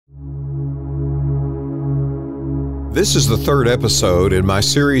This is the third episode in my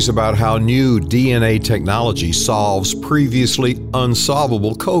series about how new DNA technology solves previously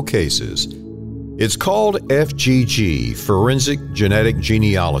unsolvable cold cases. It's called FGG, Forensic Genetic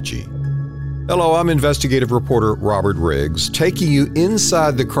Genealogy. Hello, I'm investigative reporter Robert Riggs, taking you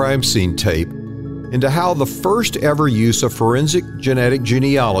inside the crime scene tape into how the first ever use of forensic genetic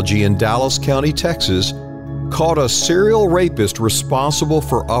genealogy in Dallas County, Texas, caught a serial rapist responsible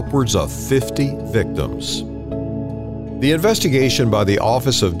for upwards of 50 victims. The investigation by the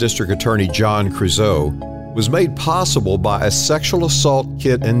Office of District Attorney John Creuzot was made possible by a Sexual Assault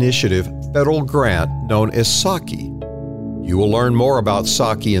Kit Initiative federal grant known as SAKI. You will learn more about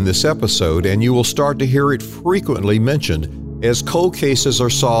SAKI in this episode, and you will start to hear it frequently mentioned as cold cases are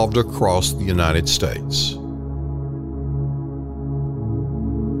solved across the United States.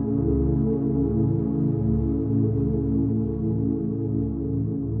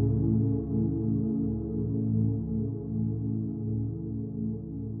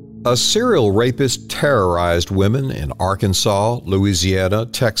 A serial rapist terrorized women in Arkansas, Louisiana,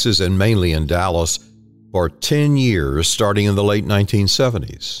 Texas, and mainly in Dallas for 10 years starting in the late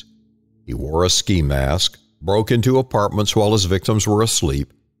 1970s. He wore a ski mask, broke into apartments while his victims were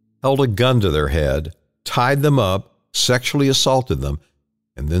asleep, held a gun to their head, tied them up, sexually assaulted them,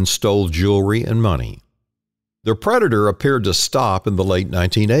 and then stole jewelry and money. The predator appeared to stop in the late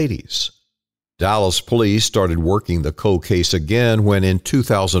 1980s. Dallas police started working the cold case again when, in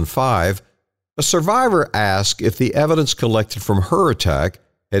 2005, a survivor asked if the evidence collected from her attack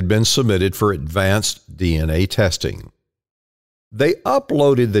had been submitted for advanced DNA testing. They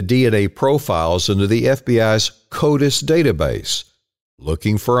uploaded the DNA profiles into the FBI's CODIS database,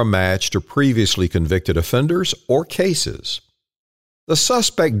 looking for a match to previously convicted offenders or cases. The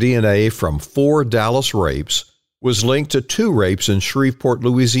suspect DNA from 4 Dallas rapes was linked to 2 rapes in Shreveport,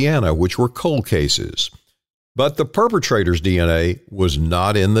 Louisiana, which were cold cases. But the perpetrator's DNA was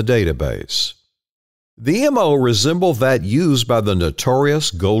not in the database. The MO resembled that used by the notorious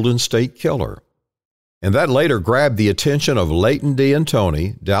Golden State Killer. And that later grabbed the attention of Leighton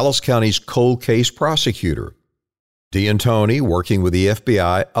D'Antoni, Dallas County's cold case prosecutor. D'Antoni, working with the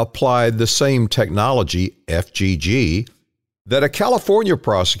FBI, applied the same technology, FGG, that a California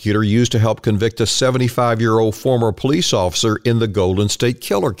prosecutor used to help convict a 75-year-old former police officer in the Golden State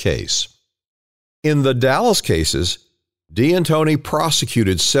Killer case. In the Dallas cases, D'Antoni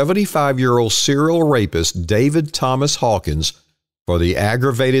prosecuted 75-year-old serial rapist David Thomas Hawkins for the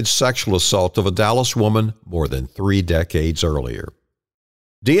aggravated sexual assault of a Dallas woman more than 3 decades earlier.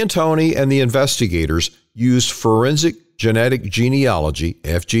 D'Antoni and the investigators used forensic genetic genealogy,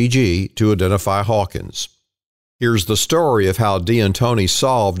 FGG, to identify Hawkins. Here's the story of how D'Antoni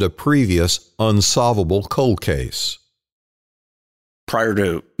solved a previous unsolvable cold case. Prior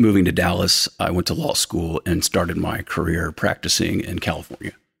to moving to Dallas, I went to law school and started my career practicing in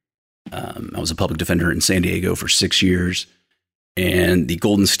California. I was a public defender in San Diego for 6 years, and the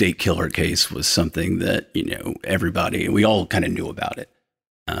Golden State Killer case was something that, we all kind of knew about it.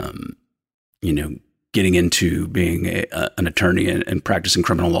 Getting into being an attorney and practicing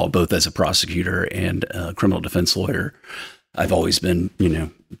criminal law, both as a prosecutor and a criminal defense lawyer, I've always been,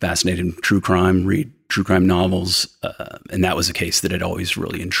 fascinated in true crime, read true crime novels, and that was a case that had always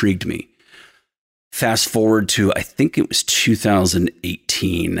really intrigued me. Fast forward to, I think it was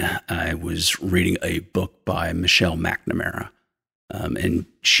 2018, I was reading a book by Michelle McNamara, and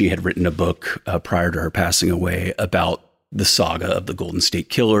she had written a book prior to her passing away about the saga of the Golden State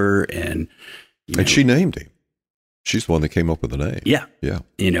Killer, and she named him. She's the one that came up with the name. Yeah. Yeah.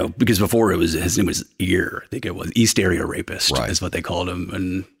 Because before his name was Ear. I think it was East Area Rapist, right, is what they called him.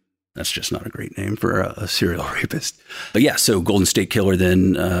 And that's just not a great name for a serial rapist. But yeah, so Golden State Killer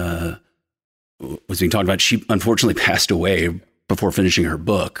then was being talked about. She unfortunately passed away before finishing her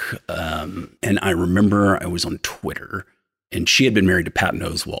book. And I remember I was on Twitter, and she had been married to Patton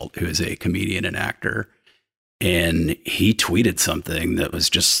Oswalt, who is a comedian and actor. And he tweeted something that was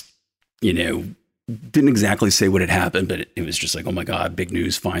just, didn't exactly say what had happened, but it was just like, oh my God, big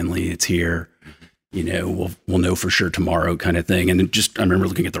news. Finally, it's here. We'll know for sure tomorrow, kind of thing. And I remember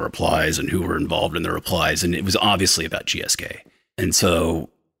looking at the replies and who were involved in the replies, and it was obviously about GSK. And so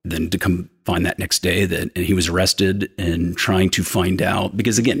then to come find that next day and he was arrested and trying to find out,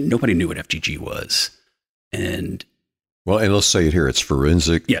 because again, nobody knew what FGG was. And let's say it here. It's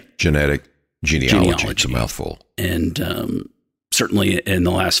forensic genetic genealogy. It's a mouthful. And, certainly in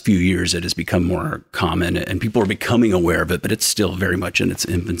the last few years, it has become more common and people are becoming aware of it, but it's still very much in its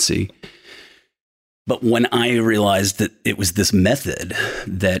infancy. But when I realized that it was this method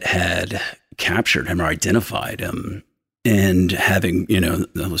that had captured him or identified him, and having,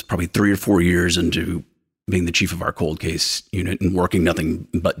 that was probably 3 or 4 years into being the chief of our cold case unit and working nothing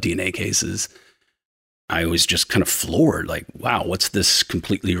but DNA cases, I was just kind of floored, like, wow, what's this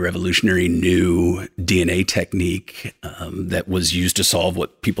completely revolutionary new DNA technique that was used to solve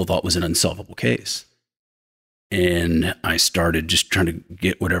what people thought was an unsolvable case? And I started just trying to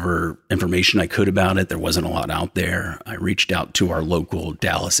get whatever information I could about it. There wasn't a lot out there. I reached out to our local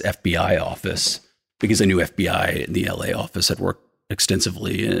Dallas FBI office because I knew FBI, the LA office, had worked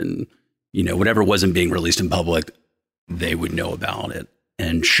extensively, and whatever wasn't being released in public, they would know about it.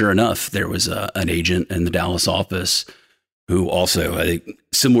 And sure enough, there was an agent in the Dallas office who also, I think,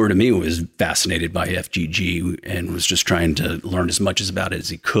 similar to me, was fascinated by FGG and was just trying to learn as much about it as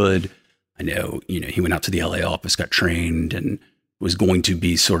he could. I know, he went out to the LA office, got trained, and was going to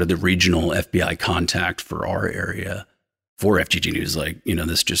be sort of the regional FBI contact for our area for FGG. And he was like,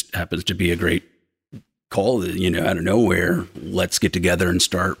 this just happens to be a great call, out of nowhere. Let's get together and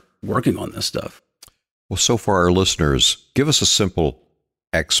start working on this stuff. Well, so for our listeners, give us a simple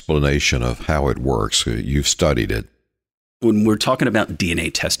explanation of how it works. You've studied it. When we're talking about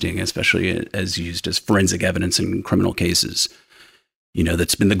DNA testing, especially as used as forensic evidence in criminal cases,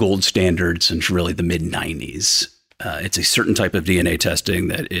 that's been the gold standard since really the mid-90s. It's a certain type of DNA testing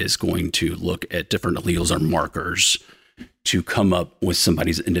that is going to look at different alleles or markers to come up with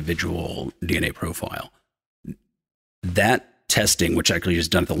somebody's individual DNA profile. That testing, which actually is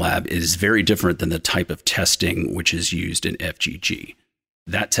done at the lab, is very different than the type of testing which is used in FGG.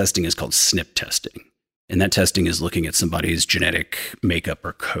 That testing is called SNP testing. And that testing is looking at somebody's genetic makeup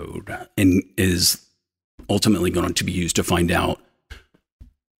or code and is ultimately going to be used to find out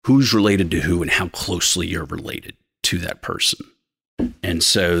who's related to who and how closely you're related to that person. And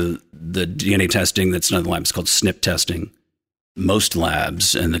so the DNA testing that's done in the lab is called SNP testing. Most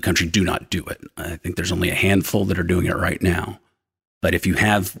labs in the country do not do it. I think there's only a handful that are doing it right now. But if you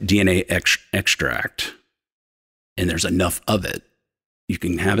have DNA extract and there's enough of it, you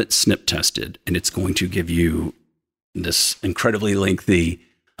can have it SNP tested, and it's going to give you this incredibly lengthy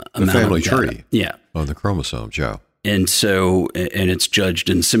amount family of data. tree. Yeah. On the chromosomes, yeah. And so, and it's judged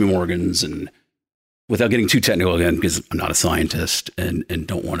in simimorgans, and without getting too technical again, because I'm not a scientist and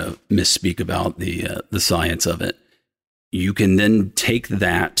don't want to misspeak about the science of it, you can then take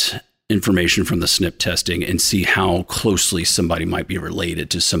that information from the SNP testing and see how closely somebody might be related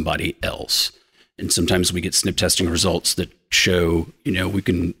to somebody else. And sometimes we get SNP testing results that show, we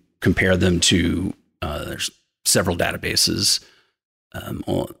can compare them to, there's several databases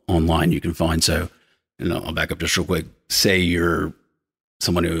online you can find. So, I'll back up just real quick. Say you're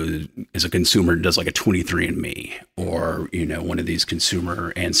someone who is a consumer and does like a 23andMe or, one of these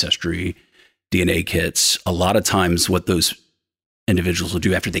consumer ancestry DNA kits. A lot of times what those individuals will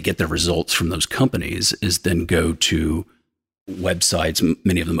do after they get their results from those companies is then go to websites,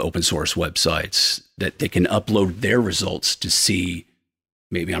 many of them open source websites, that they can upload their results to see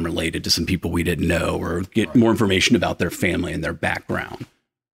maybe I'm related to some people we didn't know or get more information about their family and their background.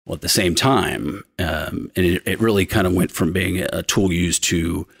 Well, at the same time, and it really kind of went from being a tool used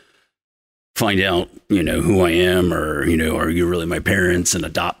to find out, who I am or, are you really my parents, and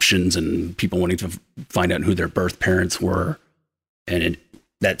adoptions and people wanting to find out who their birth parents were. And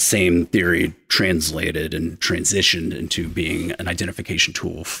that same theory translated and transitioned into being an identification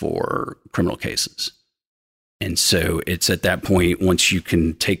tool for criminal cases. And so it's at that point, once you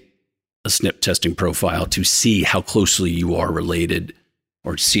can take a SNP testing profile to see how closely you are related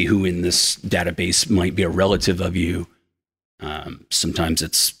or see who in this database might be a relative of you. Sometimes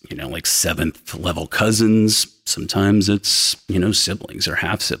it's, like 7th level cousins. Sometimes it's, siblings or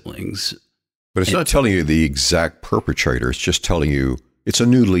half siblings. But it's not telling you the exact perpetrator. It's just telling you it's a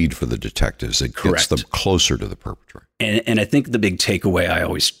new lead for the detectives. It gets them closer to the perpetrator. And I think the big takeaway I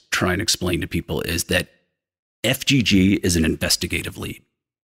always try and explain to people is that FGG is an investigative lead.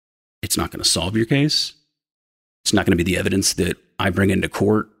 It's not going to solve your case. It's not going to be the evidence that I bring into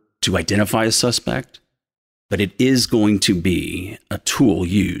court to identify a suspect, but it is going to be a tool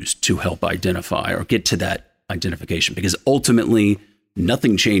used to help identify or get to that identification, because ultimately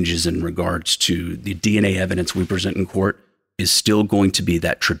nothing changes in regards to the DNA evidence we present in court is still going to be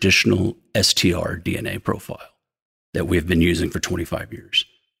that traditional STR DNA profile that we've been using for 25 years.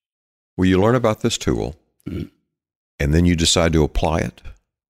 Well, you learn about this tool, and then you decide to apply it?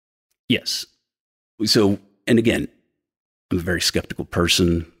 Yes. So, and again, I'm a very skeptical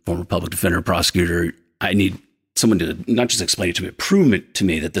person, former public defender, prosecutor. I need someone to not just explain it to me, but prove it to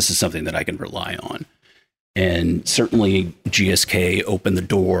me that this is something that I can rely on. And certainly GSK opened the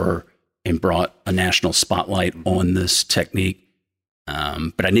door and brought a national spotlight on this technique.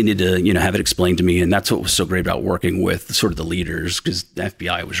 But I needed to, have it explained to me. And that's what was so great about working with sort of the leaders, because the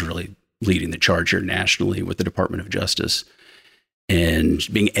FBI was really leading the charge here nationally with the Department of Justice, and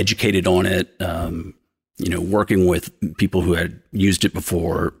being educated on it, working with people who had used it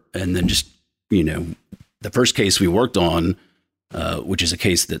before, and then just, the first case we worked on, which is a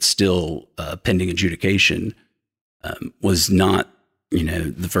case that's still pending adjudication, was not,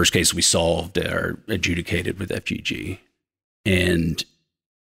 the first case we solved or adjudicated with FGG. And,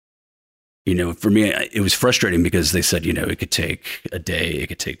 for me, it was frustrating because they said, it could take a day, it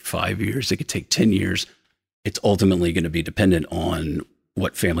could take 5 years, it could take 10 years. It's ultimately going to be dependent on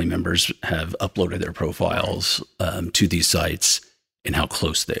what family members have uploaded their profiles to these sites and how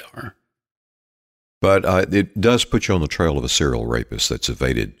close they are. But it does put you on the trail of a serial rapist that's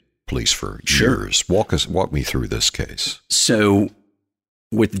evaded police for years. Walk me through this case. So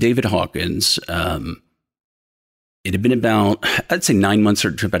with David Hawkins, it had been about, I'd say 9 months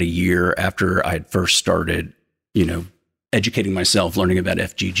or to about a year after I had first started, educating myself, learning about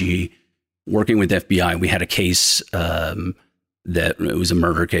FGG, working with FBI. We had a case that it was a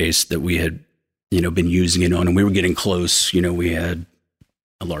murder case that we had, been using it on, and we were getting close. We had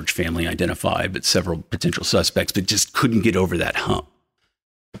a large family identified, but several potential suspects, but just couldn't get over that hump.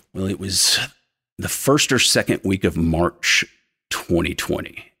 Well, it was the first or second week of March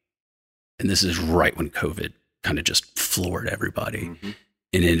 2020. And this is right when COVID kind of just floored everybody. Mm-hmm.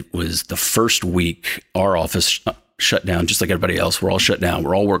 And it was the first week our office shut down, just like everybody else. We're all shut down.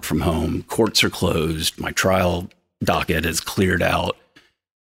 We're all work from home. Courts are closed. My trial docket is cleared out.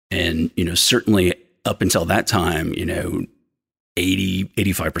 And, certainly up until that time,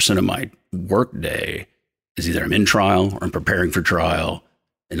 85% of my work day is either I'm in trial or I'm preparing for trial.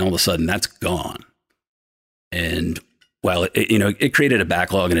 And all of a sudden that's gone. And while it created a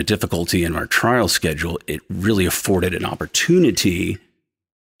backlog and a difficulty in our trial schedule, it really afforded an opportunity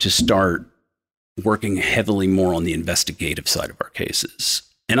to start working heavily more on the investigative side of our cases.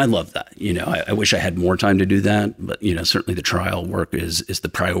 And I love that. I wish I had more time to do that, but certainly the trial work is the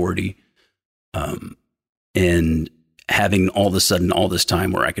priority. And having all of a sudden all this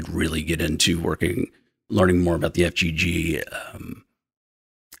time where I could really get into learning more about the FGG,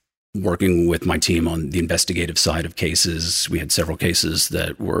 working with my team on the investigative side of cases. We had several cases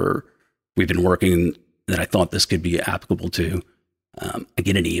that we've been working that I thought this could be applicable to. I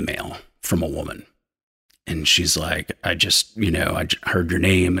get an email from a woman, and she's like, I heard your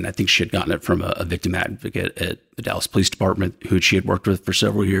name, and I think she had gotten it from a victim advocate at the Dallas Police Department who she had worked with for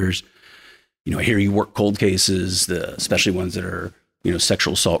several years. I hear you work cold cases, especially ones that are,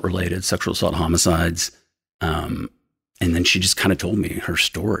 sexual assault related, sexual assault homicides. And then she just kind of told me her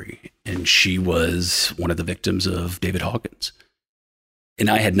story. And she was one of the victims of David Hawkins. And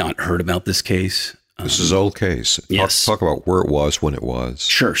I had not heard about this case. This is an old case. Yes. Talk about where it was, when it was.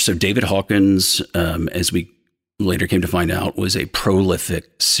 Sure. So David Hawkins, as we later came to find out, was a prolific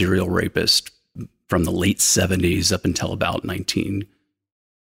serial rapist from the late 70s up until about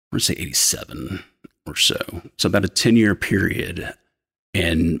 87 or so. So about a 10-year period.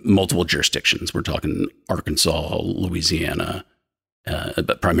 In multiple jurisdictions. We're talking Arkansas, Louisiana,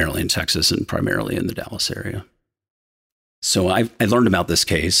 but primarily in Texas and primarily in the Dallas area. So I learned about this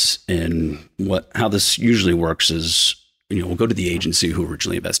case, and how this usually works is, we'll go to the agency who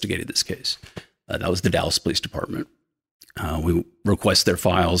originally investigated this case. That was the Dallas Police Department. We request their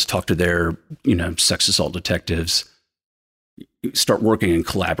files, talk to their, sex assault detectives, start working in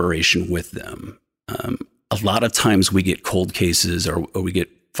collaboration with them. A lot of times we get cold cases or we get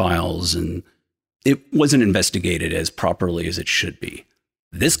files and it wasn't investigated as properly as it should be.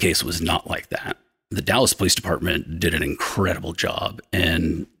 This case was not like that. The Dallas Police Department did an incredible job,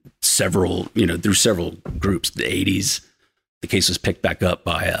 and through several groups, the 80s, the case was picked back up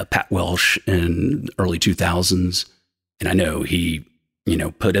by Pat Welsh in early 2000s. And I know he,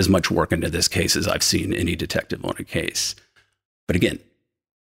 put as much work into this case as I've seen any detective on a case. But again,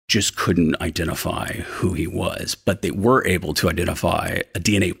 just couldn't identify who he was, but they were able to identify a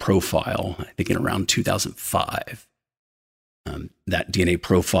DNA profile, I think in around 2005. That DNA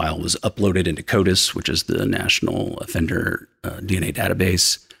profile was uploaded into CODIS, which is the National Offender DNA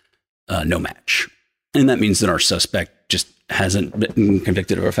Database, no match. And that means that our suspect just hasn't been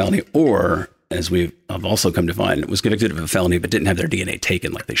convicted of a felony, or as I've also come to find, was convicted of a felony, but didn't have their DNA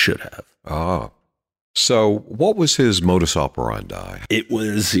taken like they should have. Ah. So what was his modus operandi? It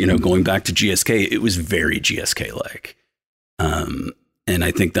was, going back to GSK, it was very GSK-like. And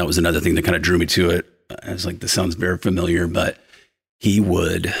I think that was another thing that kind of drew me to it. I was like, this sounds very familiar, but he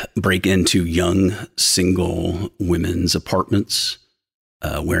would break into young, single women's apartments,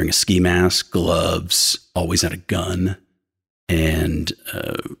 wearing a ski mask, gloves, always had a gun, and,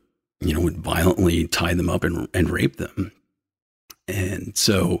 would violently tie them up and rape them. And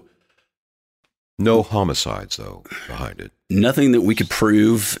so No homicides, though, behind it. Nothing that we could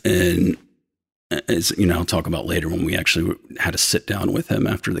prove. And as I'll talk about later when we actually had to sit down with him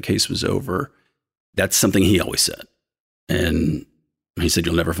after the case was over. That's something he always said. And he said,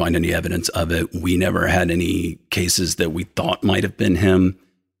 you'll never find any evidence of it. We never had any cases that we thought might have been him.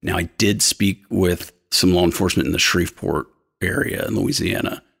 Now, I did speak with some law enforcement in the Shreveport area in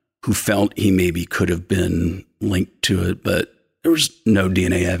Louisiana who felt he maybe could have been linked to it, but there was no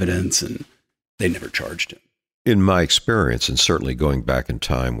DNA evidence and they never charged him. In my experience, and certainly going back in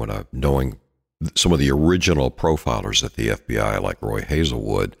time when I'm knowing some of the original profilers at the FBI, like Roy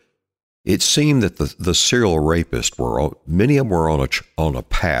Hazelwood, it seemed that the serial rapists many of them were on a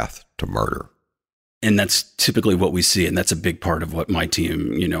path to murder. And that's typically what we see. And that's a big part of what my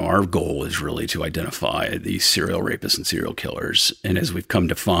team, our goal is really to identify these serial rapists and serial killers. And as we've come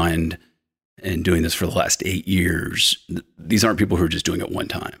to find, and doing this for the last 8 years, these aren't people who are just doing it one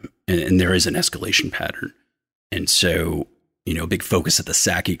time. And there is an escalation pattern. And so, a big focus at the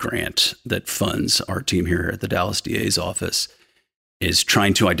Sackey grant that funds our team here at the Dallas DA's office is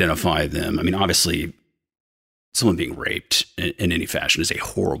trying to identify them. I mean, obviously, someone being raped in any fashion is a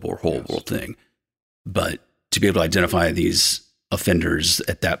horrible thing. But to be able to identify these offenders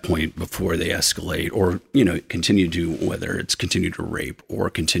at that point before they escalate or, continue to, whether it's continue to rape or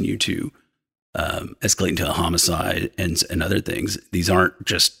continue to escalate into a homicide and other things, these aren't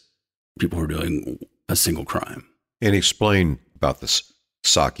just people who are doing a single crime. And explain about this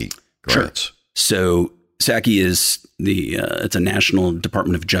Sackey grants. Sure. So Sackey is it's a National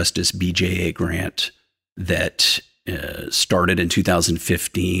Department of Justice BJA grant that started in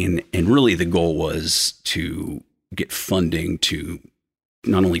 2015. And really the goal was to get funding to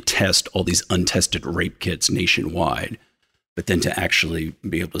not only test all these untested rape kits nationwide, but then to actually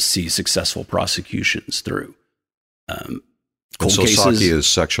be able to see successful prosecutions through. So Sackey is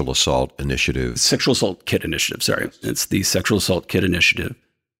Sexual Assault Initiative. Sexual Assault Kit Initiative, sorry. It's the Sexual Assault Kit Initiative.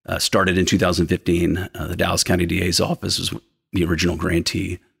 Started in 2015. The Dallas County DA's office was the original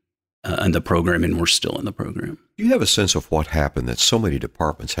grantee in the program, and we're still in the program. Do you have a sense of what happened that so many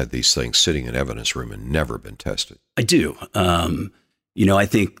departments had these things sitting in evidence room and never been tested? I do. I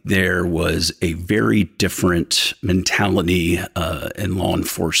think there was a very different mentality in law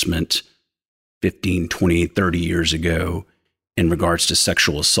enforcement 15, 20, 30 years ago in regards to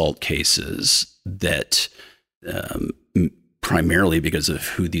sexual assault cases that primarily because of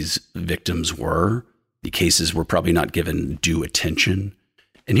who these victims were, the cases were probably not given due attention.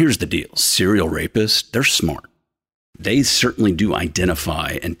 And here's the deal. Serial rapists, they're smart. They certainly do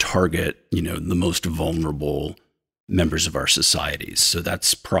identify and target, the most vulnerable members of our societies. So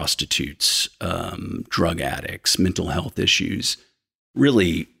that's prostitutes, drug addicts, mental health issues,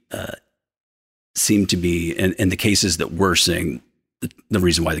 really seem to be, and the cases that we're seeing, the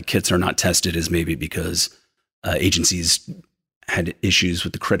reason why the kits are not tested is maybe because agencies had issues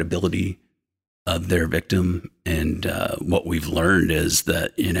with the credibility of their victim. And what we've learned is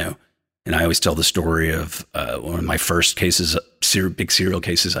that, and I always tell the story of one of my first cases, big serial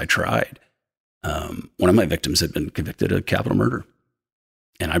cases I tried. One of my victims had been convicted of capital murder.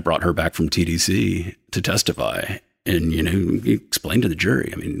 And I brought her back from TDC to testify. And, you explained to the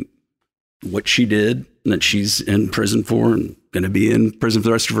jury, what she did and that she's in prison for and going to be in prison for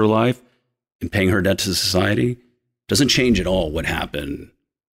the rest of her life and paying her debt to society doesn't change at all what happened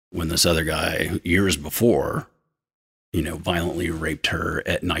when this other guy years before, violently raped her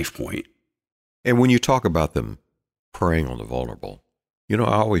at knife point. And when you talk about them preying on the vulnerable, I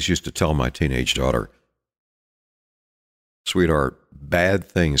always used to tell my teenage daughter, sweetheart, bad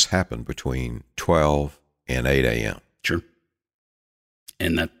things happen between 12 and 8 a.m. Sure.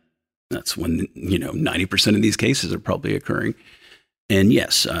 And that's when, 90% of these cases are probably occurring. And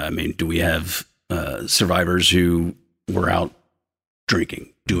yes, do we have survivors who were out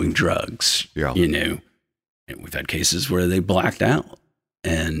drinking, doing drugs? Yeah. And we've had cases where they blacked out.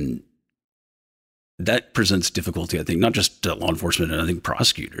 And that presents difficulty, I think, not just to law enforcement, and I think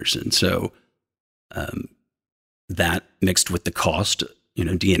prosecutors. And so that mixed with the cost,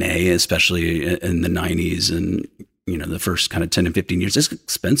 DNA, especially in the 90s and, the first kind of 10 and 15 years, is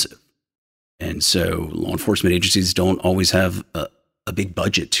expensive. And so law enforcement agencies don't always have a big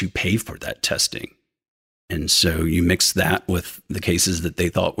budget to pay for that testing. And so you mix that with the cases that they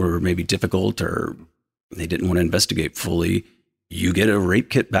thought were maybe difficult or they didn't want to investigate fully, you get a rape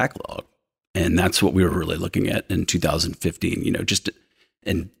kit backlog. And that's what we were really looking at in 2015. Just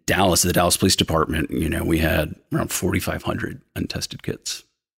in Dallas, the Dallas Police Department, we had around 4,500 untested kits.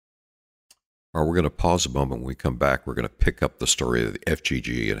 All right, we're going to pause a moment. When we come back, we're going to pick up the story of the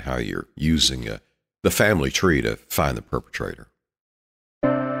FGG and how you're using the family tree to find the perpetrator.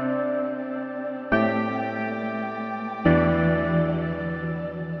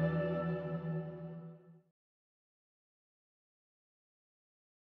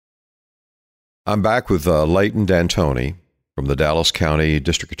 I'm back with Leighton D'Antoni from the Dallas County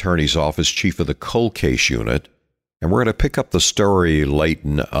District Attorney's Office, Chief of the Cold Case Unit. And we're going to pick up the story,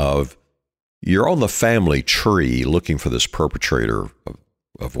 Leighton, of you're on the family tree looking for this perpetrator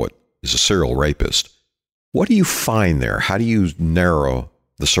of what is a serial rapist. What do you find there? How do you narrow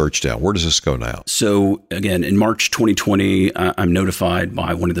the search down? Where does this go now? So again, in March 2020, I'm notified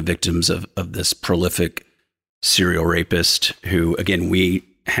by one of the victims of this prolific serial rapist who, again, we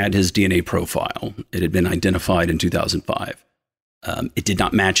had his DNA profile. It had been identified in 2005. It did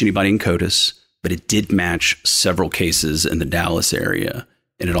not match anybody in CODIS, but it did match several cases in the Dallas area.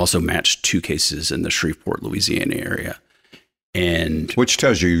 And it also matched 2 cases in the Shreveport, Louisiana area. And which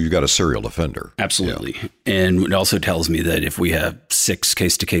tells you got a serial offender. Absolutely. Yeah. And it also tells me that if we have 6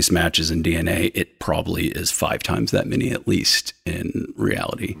 case-to-case matches in DNA, it probably is 5 times that many, at least in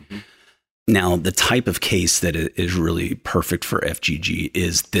reality. Mm-hmm. Now, the type of case that is really perfect for FGG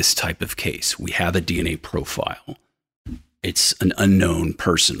is this type of case. We have a DNA profile. It's an unknown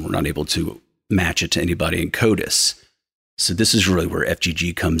person. We're not able to match it to anybody in CODIS. So this is really where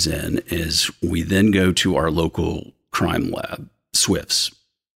FGG comes in, is we then go to our local crime lab, SWIFT's,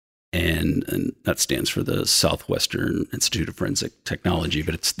 and that stands for the Southwestern Institute of Forensic Technology,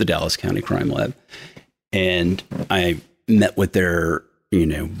 but it's the Dallas County Crime Lab. And I met with their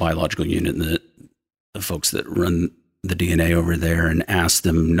biological unit and the folks that run the DNA over there and asked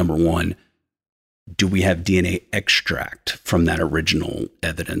them, number one, do we have DNA extract from that original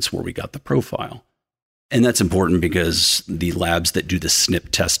evidence where we got the profile? And that's important because the labs that do the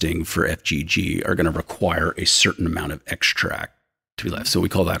SNP testing for FGG are going to require a certain amount of extract to be left. So we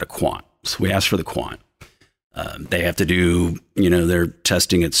call that a quant. So we ask for the quant. They have to do, their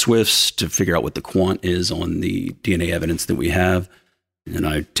testing at SWIFT's to figure out what the quant is on the DNA evidence that we have. And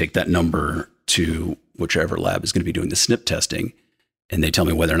I take that number to whichever lab is going to be doing the SNP testing, and they tell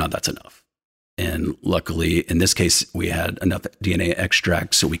me whether or not that's enough. And luckily, in this case, we had enough DNA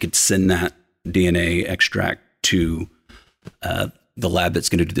extract so we could send that DNA extract to the lab that's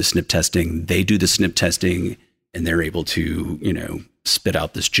going to do the SNP testing. They do the SNP testing, and they're able to, spit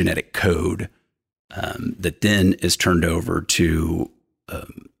out this genetic code that then is turned over to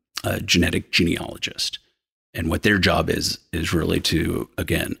a genetic genealogist. And what their job is really to,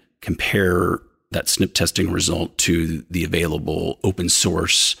 again, compare that SNP testing result to the available open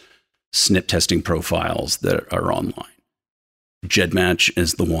source SNP testing profiles that are online. GEDmatch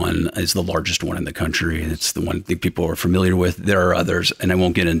is the largest one in the country. It's the one I think people are familiar with. There are others, and I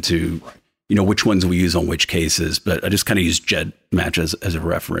won't get into, which ones we use on which cases, but I just kind of use GEDmatch as a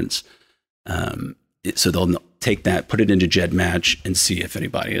reference. So they'll take that, put it into GEDmatch, and see if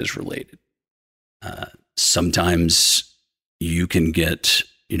anybody is related. Sometimes you can get,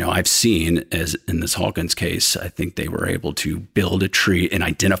 I've seen, as in this Hawkins case, I think they were able to build a tree and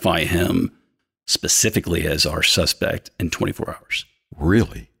identify him specifically as our suspect in 24 hours.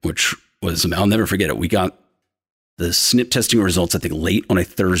 Really? Which was, I'll never forget it. We got the SNP testing results, I think, late on a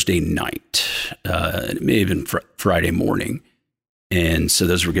Thursday night. It may have been Friday morning. And so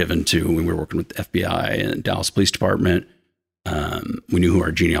those were given to, when we were working with the FBI and Dallas Police Department. We knew who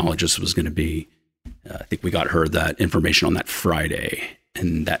our genealogist was going to be. I think we got her that information on that Friday.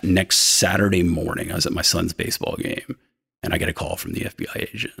 And that next Saturday morning, I was at my son's baseball game, and I get a call from the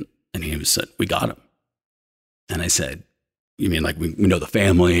FBI agent. And he said, we got him. And I said, you mean like we know the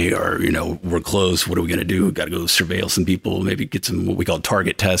family, or, we're close? What are we going to do? We got to go surveil some people, maybe get some, what we call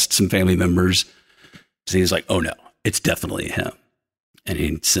target tests, some family members. So he was like, oh no, it's definitely him. And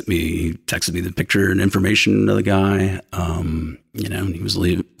he texted me the picture and information of the guy. And he was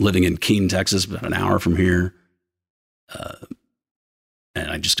living in Keene, Texas, about an hour from here. And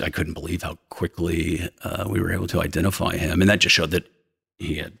I couldn't believe how quickly we were able to identify him. And that just showed that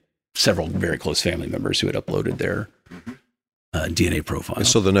he had several very close family members who had uploaded their DNA profile. And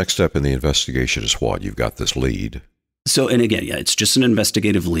so the next step in the investigation is what? You've got this lead. So, and again, it's just an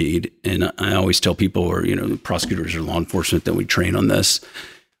investigative lead. And I always tell people, or, prosecutors or law enforcement that we train on this,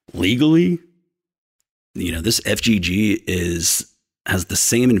 legally, this FGG has the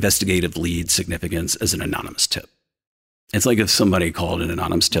same investigative lead significance as an anonymous tip. It's like if somebody called an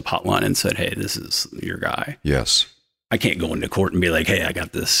anonymous tip hotline and said, hey, this is your guy. Yes. I can't go into court and be like, hey, I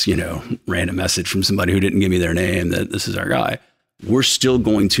got this, random message from somebody who didn't give me their name that this is our guy. We're still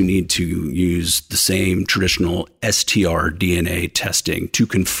going to need to use the same traditional STR DNA testing to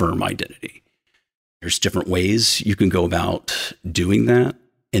confirm identity. There's different ways you can go about doing that.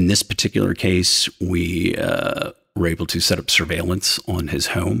 In this particular case, we were able to set up surveillance on his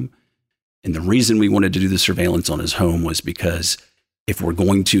home. And the reason we wanted to do the surveillance on his home was because if we're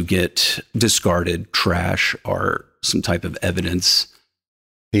going to get discarded trash or some type of evidence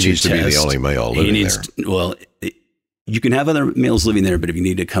He needs to be the only male living there. You can have other males living there, but if you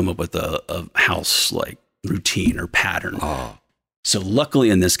need to come up with a house like routine or pattern. Oh. So luckily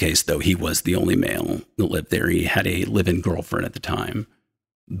in this case, though, he was the only male that lived there. He had a live-in girlfriend at the time,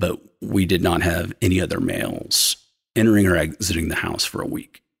 but we did not have any other males entering or exiting the house for a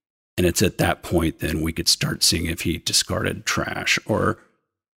week. And it's at that point then we could start seeing if he discarded trash or,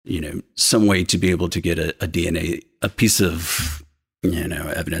 some way to be able to get a DNA, a piece of,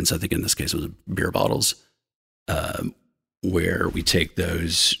 evidence. I think in this case it was beer bottles, where we take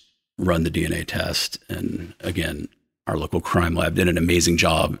those, run the DNA test. And again, our local crime lab did an amazing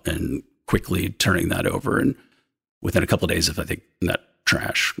job in quickly turning that over. And within a couple of days of, I think, that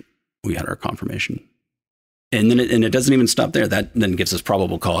trash, we had our confirmation. And then it doesn't even stop there. That then gives us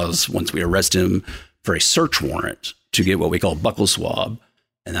probable cause once we arrest him for a search warrant to get what we call buccal swab.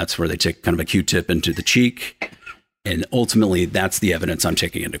 And that's where they take kind of a Q-tip into the cheek. And ultimately, that's the evidence I'm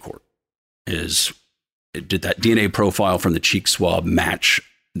taking into court. Did that DNA profile from the cheek swab match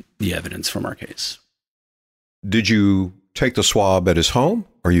the evidence from our case? Did you take the swab at his home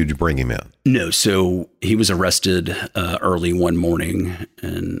or you bring him in? No. So he was arrested early one morning,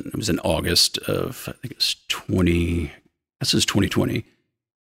 and it was in August of, I think it was 2020.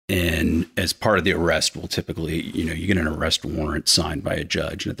 And as part of the arrest, we'll typically, you get an arrest warrant signed by a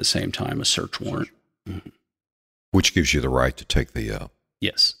judge and at the same time a search warrant. Mm-hmm. Which gives you the right to take the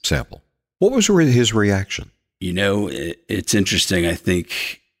yes sample. What was his reaction? It's interesting. I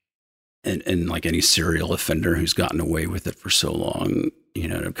think, and like any serial offender who's gotten away with it for so long,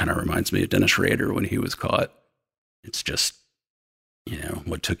 it kind of reminds me of Dennis Rader when he was caught. It's just,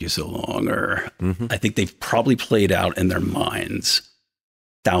 what took you so long? Or I think they've probably played out in their minds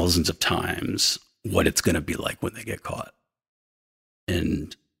thousands of times what it's going to be like when they get caught.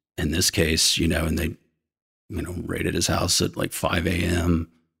 And in this case, and they, raided his house at like 5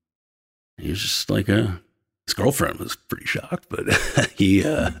 a.m. He was just like, his girlfriend was pretty shocked, but he...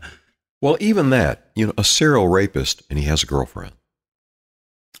 Well, even that, a serial rapist and he has a girlfriend.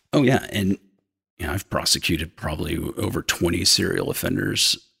 Oh, yeah. And I've prosecuted probably over 20 serial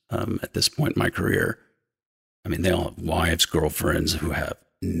offenders at this point in my career. I mean, they all have wives, girlfriends who have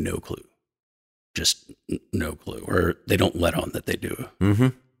no clue, just no clue, or they don't let on that they do. Mm-hmm.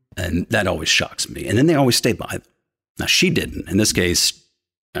 And that always shocks me. And then they always stay by them. Now, she didn't. In this case,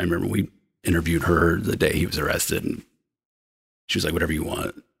 I remember we interviewed her the day he was arrested, and she was like, whatever you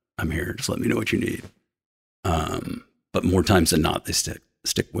want, I'm here. Just let me know what you need. But more times than not, they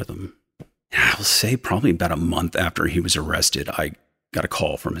stick with him. And I'll say probably about a month after he was arrested, I got a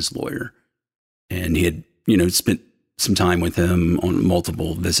call from his lawyer. And he had, spent some time with him on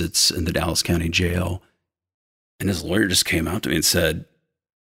multiple visits in the Dallas County jail. And his lawyer just came out to me and said,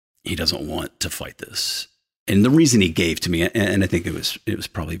 he doesn't want to fight this. And the reason he gave to me, and I think it was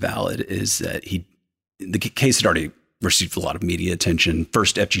probably valid, is that the case had already received a lot of media attention.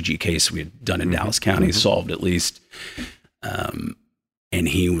 First FGG case we had done in Dallas County, solved at least. And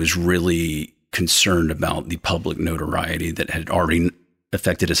he was really concerned about the public notoriety that had already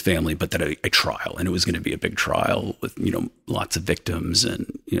affected his family, but that a trial, and it was going to be a big trial with, lots of victims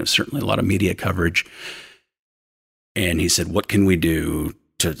and, certainly a lot of media coverage. And he said, what can we do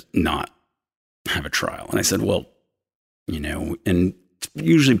to not have a trial? And I said, well, and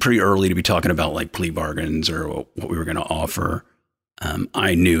usually pretty early to be talking about like plea bargains or what we were going to offer.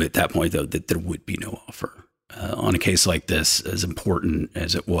 I knew at that point, though, that there would be no offer. On a case like this, as important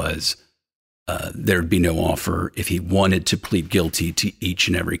as it was, there'd be no offer if he wanted to plead guilty to each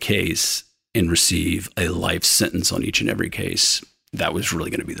and every case and receive a life sentence on each and every case. That was really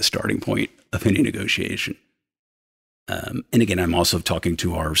going to be the starting point of any negotiation. And again, I'm also talking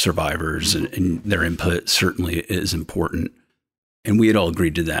to our survivors, and their input certainly is important. And we had all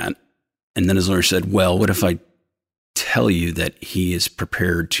agreed to that. And then his lawyer said, well, what if I tell you that he is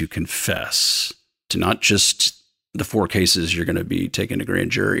prepared to confess to not just the 4 cases you're going to be taking to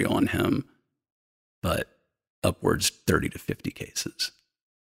grand jury on him, but upwards 30 to 50 cases.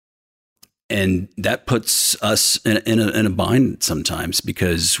 And that puts us in a bind sometimes,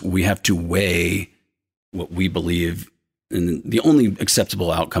 because we have to weigh what we believe. And the only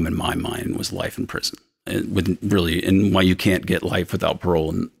acceptable outcome in my mind was life in prison. And why you can't get life without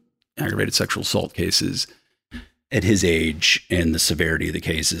parole in aggravated sexual assault cases at his age and the severity of the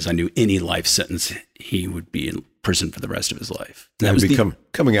cases. I knew any life sentence, he would be in prison for the rest of his life. That would be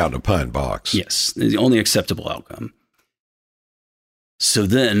coming out in a pine box. Yes, the only acceptable outcome. So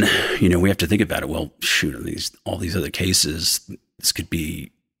then, we have to think about it. Well, shoot, all these other cases, this could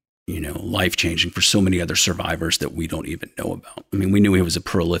be, life-changing for so many other survivors that we don't even know about. I mean, we knew he was a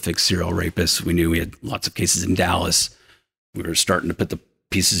prolific serial rapist. We knew he had lots of cases in Dallas. We were starting to put the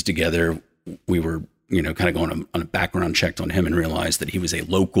pieces together. We were, kind of going on a background check on him and realized that he was a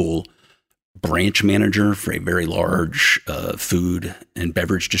local branch manager for a very large food and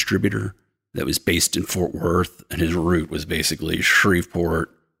beverage distributor that was based in Fort Worth. And his route was basically Shreveport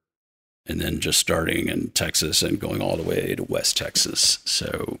and then just starting in Texas and going all the way to West Texas.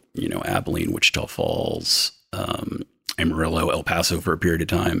 So, Abilene, Wichita Falls, Amarillo, El Paso for a period of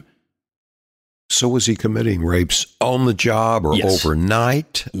time. So was he committing rapes on the job or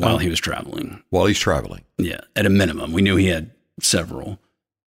overnight? While he was traveling. While he's traveling. Yeah, at a minimum. We knew he had several.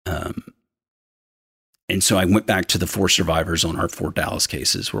 And so I went back to the 4 survivors on our 4 Dallas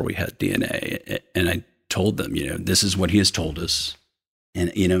cases where we had DNA. And I told them, this is what he has told us.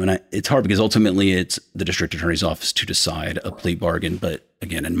 And, it's hard because ultimately it's the district attorney's office to decide a plea bargain. But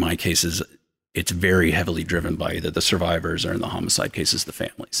again, in my cases, it's very heavily driven by either the survivors or in the homicide cases, the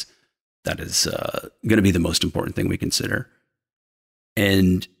families. That is going to be the most important thing we consider.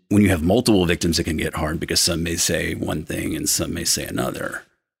 And when you have multiple victims, it can get hard because some may say one thing and some may say another.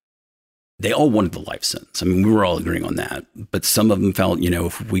 They all wanted the life sentence. I mean, we were all agreeing on that. But some of them felt,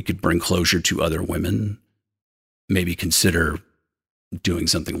 if we could bring closure to other women, maybe consider doing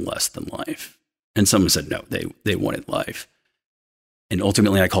something less than life. And some said no, they wanted life. And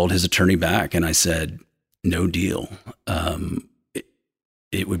ultimately, I called his attorney back and I said, no deal.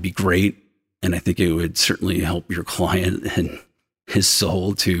 It would be great. And I think it would certainly help your client and his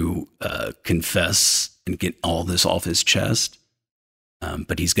soul to confess and get all this off his chest.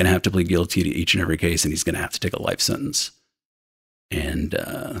 But he's going to have to plead guilty to each and every case, and he's going to have to take a life sentence. And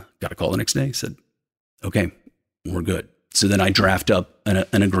got a call the next day, said, okay, we're good. So then I draft up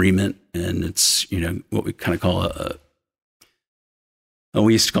an agreement, and it's, what we kind of call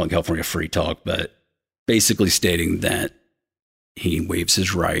we used to call it California free talk, but basically stating that he waives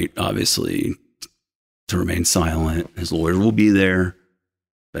his right, obviously, to remain silent. His lawyer will be there,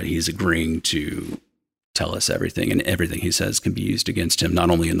 but he's agreeing to tell us everything, and everything he says can be used against him, not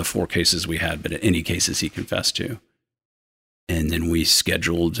only in the 4 cases we had, but in any cases he confessed to. And then we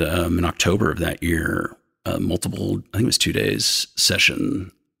scheduled in October of that year, multiple, I think it was 2 days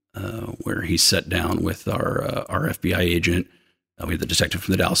session where he sat down with our FBI agent. We had the detective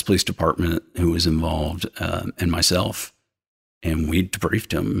from the Dallas Police Department who was involved, and myself. And we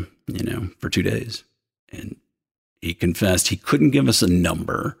debriefed him, for 2 days. And he confessed. He couldn't give us a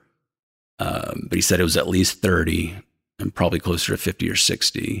number, but he said it was at least 30 and probably closer to 50 or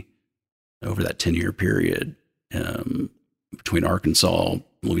 60 over that 10-year period between Arkansas,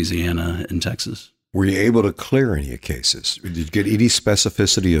 Louisiana, and Texas. Were you able to clear any cases? Did you get any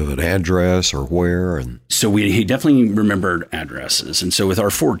specificity of an address or where? And so he definitely remembered addresses. And so with our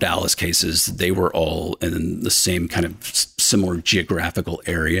 4 Dallas cases, they were all in the same kind of similar geographical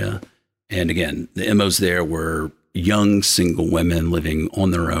area. And again, the MOs there were young single women living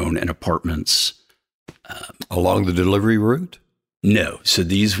on their own in apartments. Along the delivery route? No. So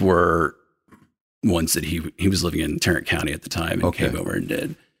these were ones that he was living in Tarrant County at the time and came over and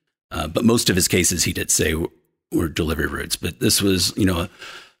did. But most of his cases, he did say, were delivery routes. But this was, and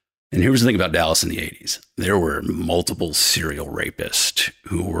here was the thing about Dallas in the 80s. There were multiple serial rapists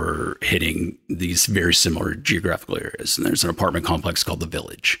who were hitting these very similar geographical areas. And there's an apartment complex called The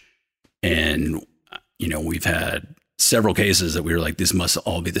Village. And, we've had several cases that we were like, this must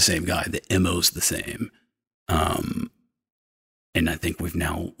all be the same guy. The MO's the same. And I think we've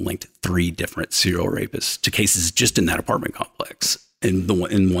now linked 3 different serial rapists to cases just in that apartment complex and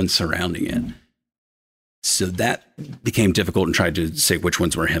one surrounding it. So that became difficult and tried to say which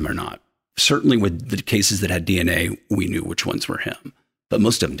ones were him or not. Certainly with the cases that had DNA, we knew which ones were him, but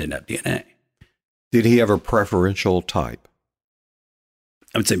most of them didn't have DNA. Did he have a preferential type?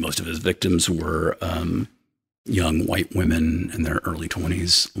 I would say most of his victims were young white women in their early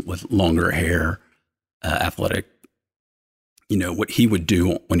 20s with longer hair, athletic. What he would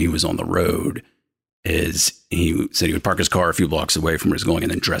do when he was on the road is he said he would park his car a few blocks away from where he was going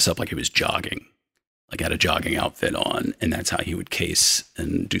and then dress up like he was jogging, like had a jogging outfit on. And that's how he would case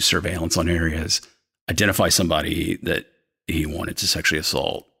and do surveillance on areas, identify somebody that he wanted to sexually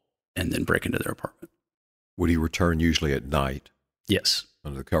assault, and then break into their apartment. Would he return usually at night? Yes.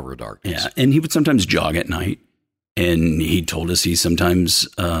 Under the cover of darkness? Yeah. And he would sometimes jog at night. And he told us he sometimes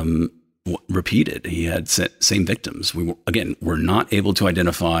repeated. He had same victims. We're not able to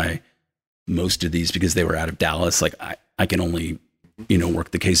identify most of these because they were out of Dallas. Like I can only,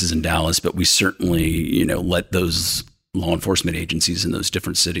 work the cases in Dallas, but we certainly, let those law enforcement agencies in those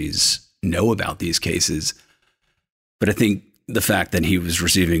different cities know about these cases. But I think the fact that he was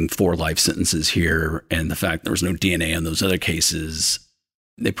receiving 4 life sentences here and the fact there was no DNA on those other cases,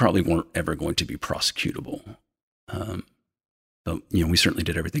 they probably weren't ever going to be prosecutable. But, we certainly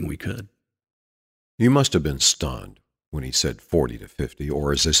did everything we could. You must have been stunned when he said 40 to 50,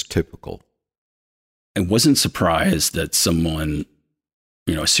 or is this typical? I wasn't surprised that someone,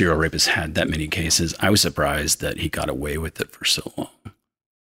 a serial rapist had that many cases. I was surprised that he got away with it for so long.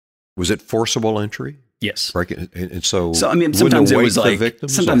 Was it forcible entry? Yes. And so I mean, sometimes it was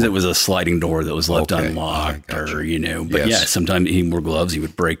it was a sliding door that was left unlocked, but sometimes he wore gloves. He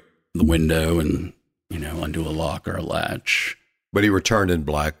would break the window and, undo a lock or a latch. But he returned in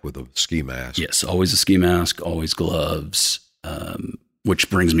black with a ski mask. Yes, always a ski mask, always gloves, which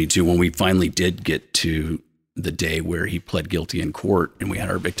brings me to when we finally did get to the day where he pled guilty in court and we had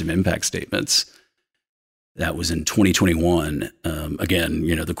our victim impact statements. That was in 2021. Again,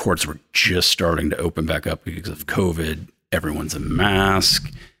 the courts were just starting to open back up because of COVID. Everyone's in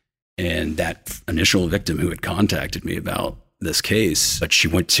mask. And that initial victim who had contacted me about this case, but she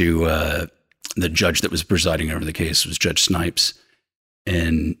went to the judge that was presiding over the case was Judge Snipes.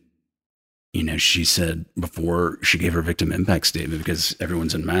 And, she said before she gave her victim impact statement, because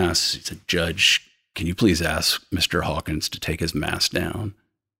everyone's in masks, she said, "Judge, can you please ask Mr. Hawkins to take his mask down?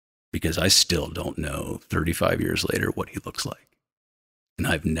 Because I still don't know 35 years later what he looks like. And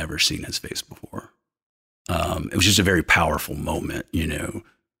I've never seen his face before." It was just a very powerful moment,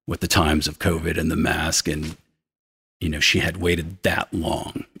 with the times of COVID and the mask. And, she had waited that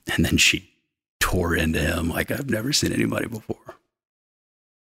long and then she tore into him like I've never seen anybody before.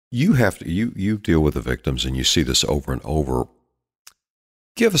 You deal with the victims and you see this over and over.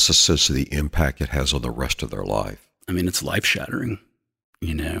 Give us a sense of the impact it has on the rest of their life. I mean, it's life shattering.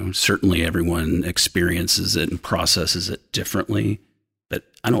 Certainly everyone experiences it and processes it differently, but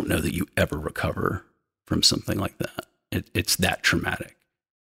I don't know that you ever recover from something like that. It's that traumatic.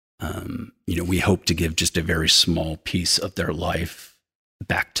 We hope to give just a very small piece of their life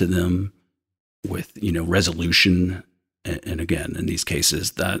back to them with, resolution. And again, in these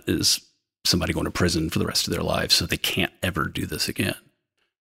cases, that is somebody going to prison for the rest of their lives, so they can't ever do this again.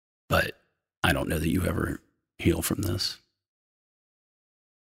 But I don't know that you ever heal from this.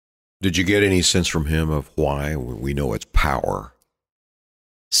 Did you get any sense from him of why? We know it's power.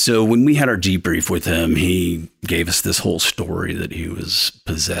 So when we had our debrief with him, he gave us this whole story that he was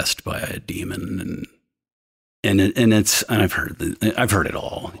possessed by a demon, and I've heard it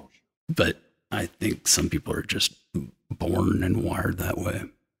all, but I think some people are just born and wired that way.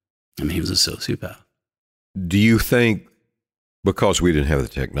 I mean, he was a sociopath. Do you think, because we didn't have the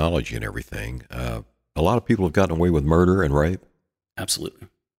technology and everything, a lot of people have gotten away with murder and rape? Absolutely.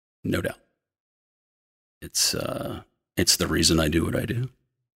 No doubt. It's the reason I do what I do.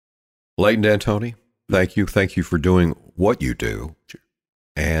 Leighton D'Antoni, thank you. Thank you for doing what you do. Sure.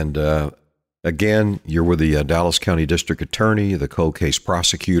 And again, you're with the Dallas County District Attorney, the cold case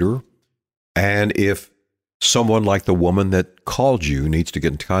prosecutor. And if someone like the woman that called you needs to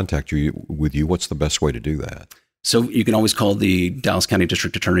get in contact with you, what's the best way to do that? So you can always call the Dallas County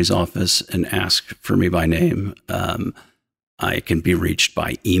District Attorney's office and ask for me by name. I can be reached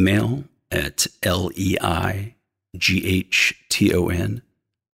by email at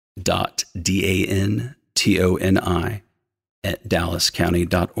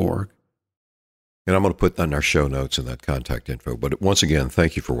leightoni.dantoni@dallascounty.org. And I'm going to put that in our show notes and that contact info. But once again,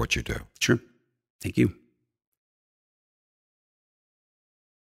 thank you for what you do. Sure. Thank you.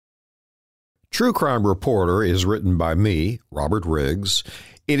 True Crime Reporter is written by me, Robert Riggs.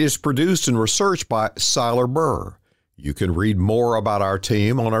 It is produced and researched by Siler Burr. You can read more about our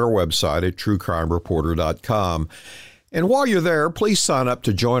team on our website at truecrimereporter.com. And while you're there, please sign up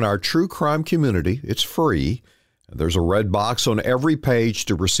to join our true crime community. It's free. There's a red box on every page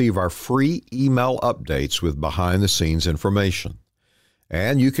to receive our free email updates with behind-the-scenes information.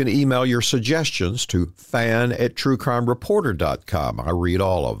 And you can email your suggestions to fan@truecrimereporter.com. I read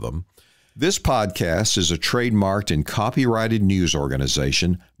all of them. This podcast is a trademarked and copyrighted news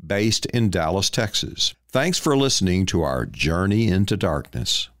organization based in Dallas, Texas. Thanks for listening to our Journey into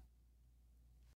Darkness.